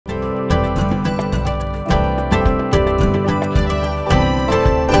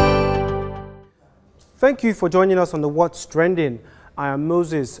Thank you for joining us on the What's Trending. I am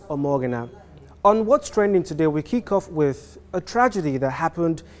Moses Omoghena. On What's Trending today, we kick off with a tragedy that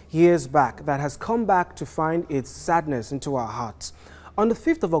happened years back that has come back to find its sadness into our hearts. On the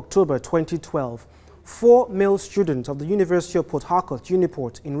 5th of October 2012, 4 male students of the University of Port Harcourt,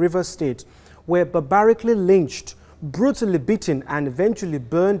 Uniport in Rivers State were barbarically lynched, brutally beaten and eventually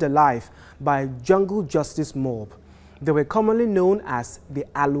burned alive by a jungle justice mob. They were commonly known as the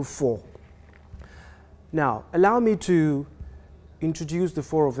Aluu 4. Now, allow me to introduce the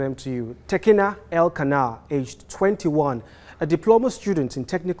 4 of them to you. Tekena El Kana, aged 21, a diploma student in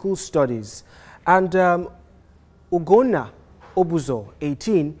technical studies, and Ugonna Obuzo,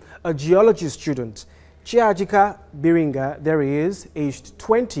 18, a geology student. Chiajika Biringa, there he is, aged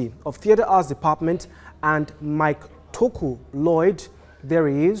 20, of Theatre Arts Department, and Mike Toku Lloyd, there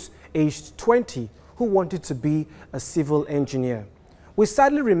he is, aged 20, who wanted to be a civil engineer. We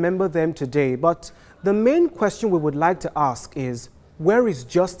sadly remember them today, but the main question we would like to ask is, where is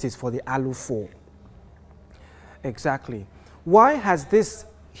justice for the Aluu 4? Exactly. Why has this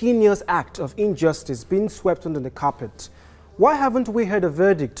heinous act of injustice been swept under the carpet? Why haven't we heard a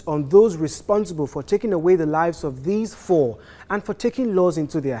verdict on those responsible for taking away the lives of these 4 and for taking laws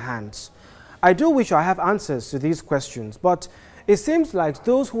into their hands? I do wish I have answers to these questions, but it seems like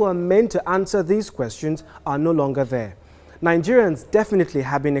those who are meant to answer these questions are no longer there. Nigerians definitely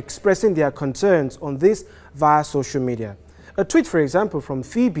have been expressing their concerns on this via social media. A tweet, for example, from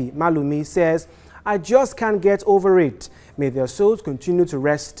Phoebe Malumi says, "I just can't get over it. May their souls continue to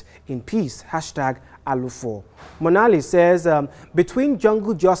rest in peace. Hashtag Aluu 4. Monali says, between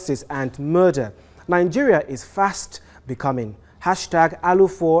jungle justice and murder, Nigeria is fast becoming. Hashtag Aluu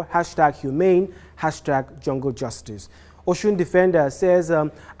 4, hashtag humane, hashtag jungle justice. Oshun Defender says,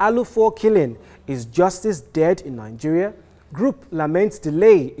 Aluu 4 killing, is justice dead in Nigeria? Group laments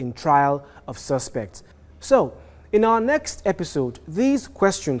delay in trial of suspects. So, in our next episode, these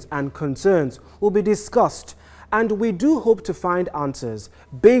questions and concerns will be discussed, and we do hope to find answers,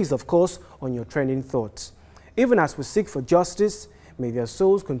 based, of course, on your trending thoughts. Even as we seek for justice, may their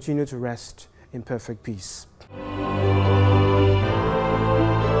souls continue to rest in perfect peace.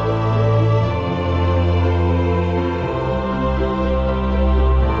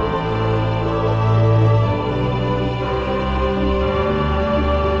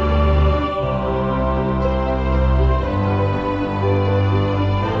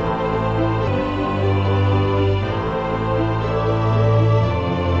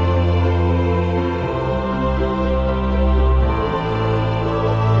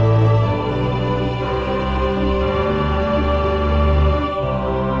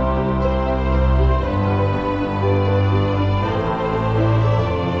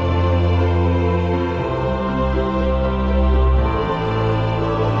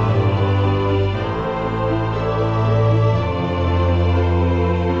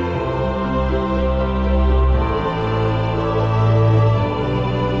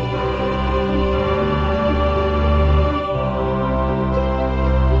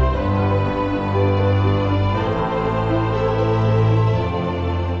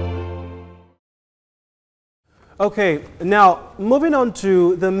 Okay, now moving on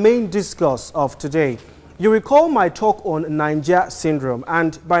to the main discourse of today. You recall my talk on Naija syndrome,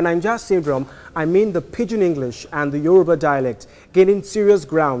 and by Naija syndrome, I mean the Pidgin English and the Yoruba dialect gaining serious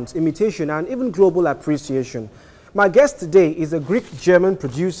grounds, imitation, and even global appreciation. My guest today is a Greek-German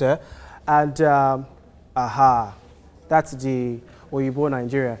producer, and that's the Oyibo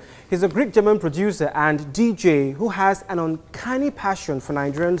Nigeria. He's a Greek-German producer and DJ who has an uncanny passion for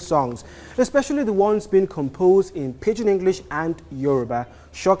Nigerian songs, especially the ones being composed in Pidgin English and Yoruba.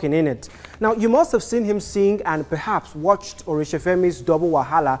 Shocking, innit? Now, you must have seen him sing and perhaps watched Orishefemi's Double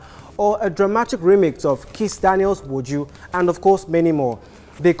Wahala or a dramatic remix of Kiss Daniel's Woju, and of course many more.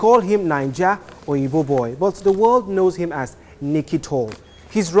 They call him Naija Oyibo Boy, but the world knows him as Niki Tall.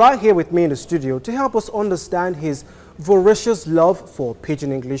 He's right here with me in the studio to help us understand his voracious love for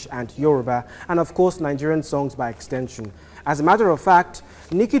Pidgin English and Yoruba, and of course Nigerian songs by extension. As a matter of fact,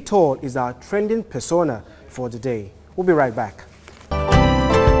 Niki Tall is our trending persona for the day. We'll be right back.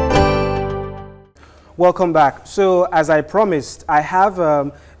 Welcome back. So, as I promised, I have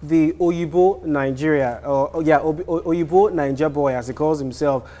the Oyibo Nigeria, Oyibo Naija boy, as he calls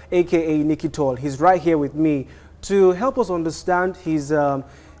himself, aka Niki Tall. He's right here with me to help us understand his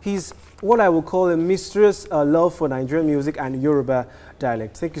what I would call a mysterious love for Nigerian music and Yoruba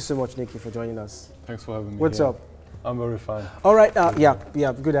dialect. Thank you so much, Niki, for joining us. Thanks for having me. What's up? I'm very fine. All right,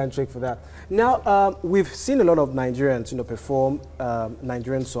 yeah, good handshake for that. Now, we've seen a lot of Nigerians, perform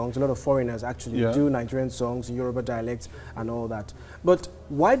Nigerian songs. A lot of foreigners actually do Nigerian songs in Yoruba dialects and all that. But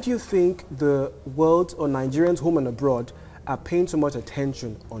why do you think the world or Nigerians home and abroad are paying so much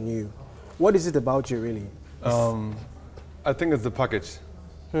attention on you? What is it about you, really? I think it's the package,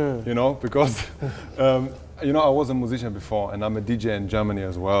 because, I was a musician before, and I'm a DJ in Germany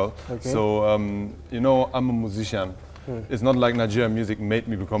as well. Okay. So, I'm a musician. It's not like Nigerian music made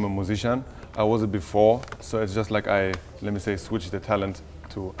me become a musician. I was it before, so it's just like let me say, switched the talent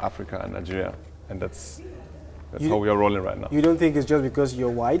to Africa and Nigeria, and that's how we are rolling right now. You don't think it's just because you're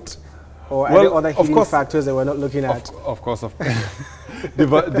white? Or are there other hidden factors that we're not looking at? Of course. Let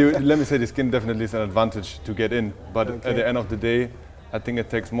me say the skin definitely is an advantage to get in. But at the end of the day, I think it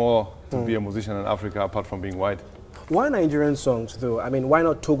takes more to be a musician in Africa apart from being white. Why Nigerian songs though? I mean, why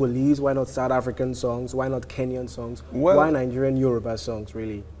not Togolese? Why not South African songs? Why not Kenyan songs? Well, why Nigerian Yoruba songs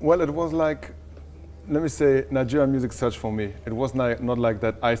really? Well, it was like, let me say, Nigerian music searched for me. It was not like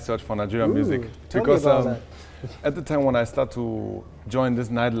that I searched for Nigerian music. Because at the time when I started to join this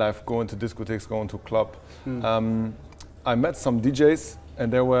nightlife, going to discotheques, going to club, I met some DJs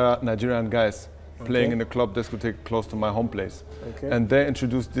and there were Nigerian guys playing in a club discotheque close to my home place. And they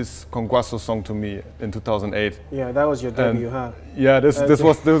introduced this Kongwaso song to me in 2008. Yeah, that was your debut, huh? Yeah, this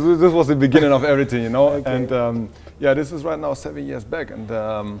was the beginning of everything, And yeah, this is right now 7 years back, and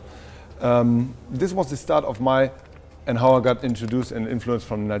this was the start of and how I got introduced and influenced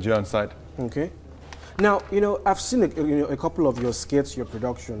from the Nigerian side. Okay. Now, I've seen a couple of your skits, your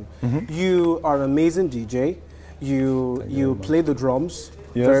production. You are an amazing DJ. You play the drums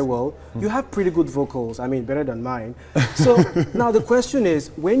very well. You have pretty good vocals. I mean, better than mine. So now the question is,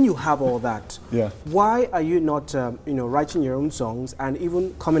 when you have all that, why are you not, writing your own songs and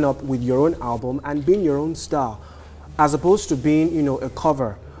even coming up with your own album and being your own star, as opposed to being, a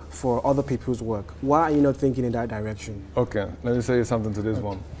cover for other people's work? Why are you not thinking in that direction? Okay, let me say something to this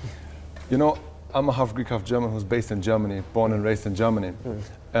one. I'm a half Greek, half German who's based in Germany, born and raised in Germany.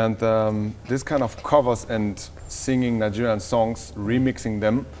 And this kind of covers and singing Nigerian songs, remixing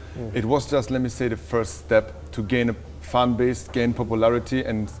them, it was just, let me say, the first step to gain a fan base, gain popularity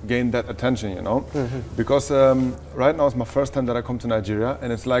and gain that attention, Because right now it's my first time that I come to Nigeria,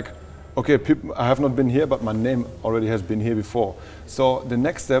 and it's like, okay, I have not been here, but my name already has been here before. So the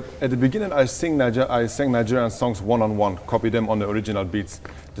next step, at the beginning I sang Nigerian songs one-on-one, copy them on the original beats.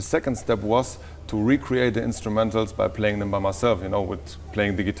 The second step was to recreate the instrumentals by playing them by myself, with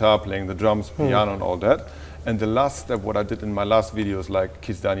playing the guitar, playing the drums, piano and all that. And the last step, what I did in my last videos, like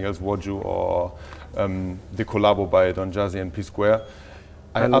Kiss Daniel's Woju or the collabo by Don Jazzy and P Square,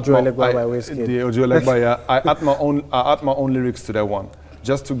 I add my own lyrics to that one,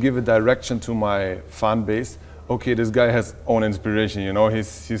 just to give a direction to my fan base. Okay, this guy has own inspiration,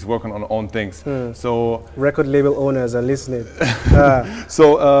 he's working on own things. So record label owners are listening.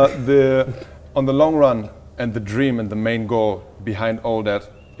 So on the long run, and the dream and the main goal behind all that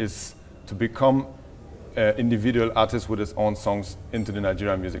is to become an individual artist with his own songs into the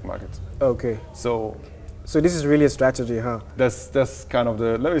Nigerian music market. Okay. So this is really a strategy, huh? That's kind of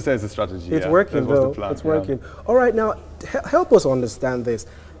let me say it's a strategy. It's working, though. The plan. It's working. All right, now help us understand this.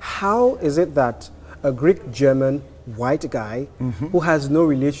 How is it that a Greek, German, white guy who has no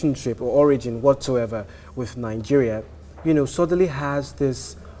relationship or origin whatsoever with Nigeria, suddenly has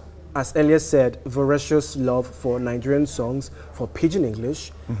this, as Elias said, voracious love for Nigerian songs, for Pidgin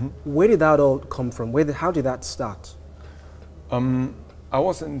English? Where did that all come from? How did that start? I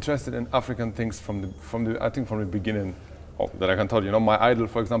was interested in African things from the beginning. That I can tell you. My idol,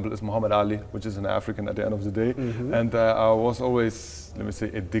 for example, is Muhammad Ali, which is an African at the end of the day. And I was always, let me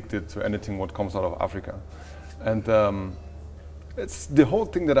say, addicted to anything what comes out of Africa. And it's the whole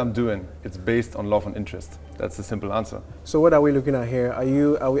thing that I'm doing, it's based on love and interest. That's the simple answer. So what are we looking at here? Are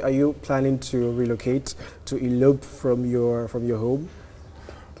you planning to relocate, to elope from your home?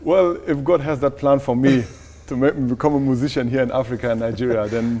 Well, if God has that plan for me to make me become a musician here in Africa and Nigeria,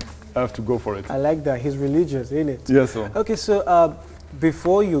 then I have to go for it. I like that. He's religious, isn't it? Yes, sir. Okay, so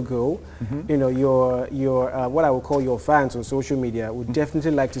before you go, your what I would call your fans on social media would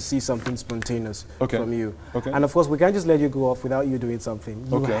definitely like to see something spontaneous from you. Okay. And of course, we can't just let you go off without you doing something.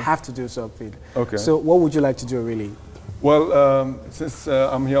 You have to do something. Okay. So what would you like to do, really? Well, since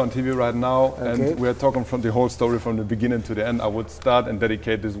I'm here on TV right now and we're talking from the whole story from the beginning to the end, I would start and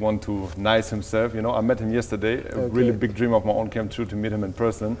dedicate this one to Nice himself. I met him yesterday. A really big dream of my own came true to meet him in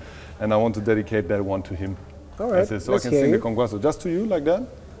person, and I want to dedicate that one to him. All right. So I can sing the Kongwaso just to you like that.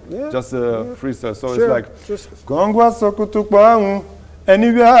 Yeah. Just freestyle. So it's like Kongwaso kutukwa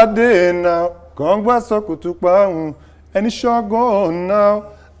anywhere I dey now. Gongwa sokutukpa any shogun now.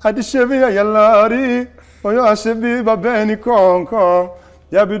 Adishevi ayalari. Oyo ashebi babeni konko.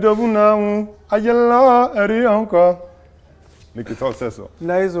 Yabidobuna ayala erionko. Niki Talk says so.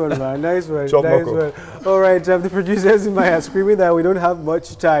 Nice one, man. Nice one. Chop nice Moko. one. All right, the producers in my house screaming that we don't have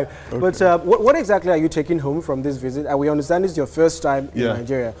much time. Okay. But what exactly are you taking home from this visit? We understand it's your first time in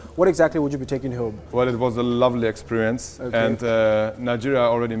Nigeria. What exactly would you be taking home? Well, it was a lovely experience, and Nigeria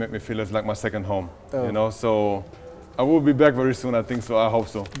already made me feel it's like my second home. You know, so I will be back very soon, I think so. I hope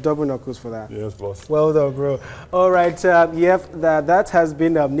so. Double knuckles for that. Yes, boss. Well done, bro. All right, that has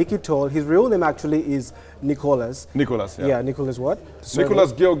been Niki Toll. His real name actually is Nicholas. Nicholas, yeah. Yeah, Nicholas what?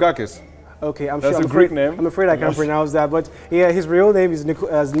 Nicholas Georgakis. Okay, That's a Greek name. I'm afraid I can't pronounce that, but yeah, his real name is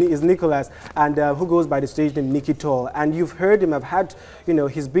Nicholas, and who goes by the stage name Niki Toll. And you've heard him. I've had,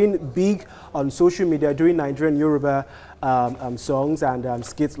 he's been big on social media doing Nigerian Yoruba songs and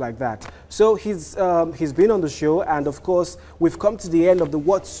skits like that. So he's been on the show, and of course we've come to the end of the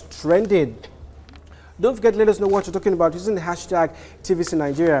What's Trending. Don't forget to let us know what you're talking about using the hashtag TVC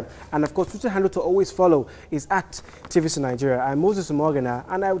Nigeria. And of course, Twitter handle to always follow is at TVC Nigeria. I'm Moses Omoghena,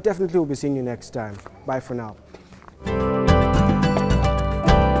 and I definitely will be seeing you next time. Bye for now.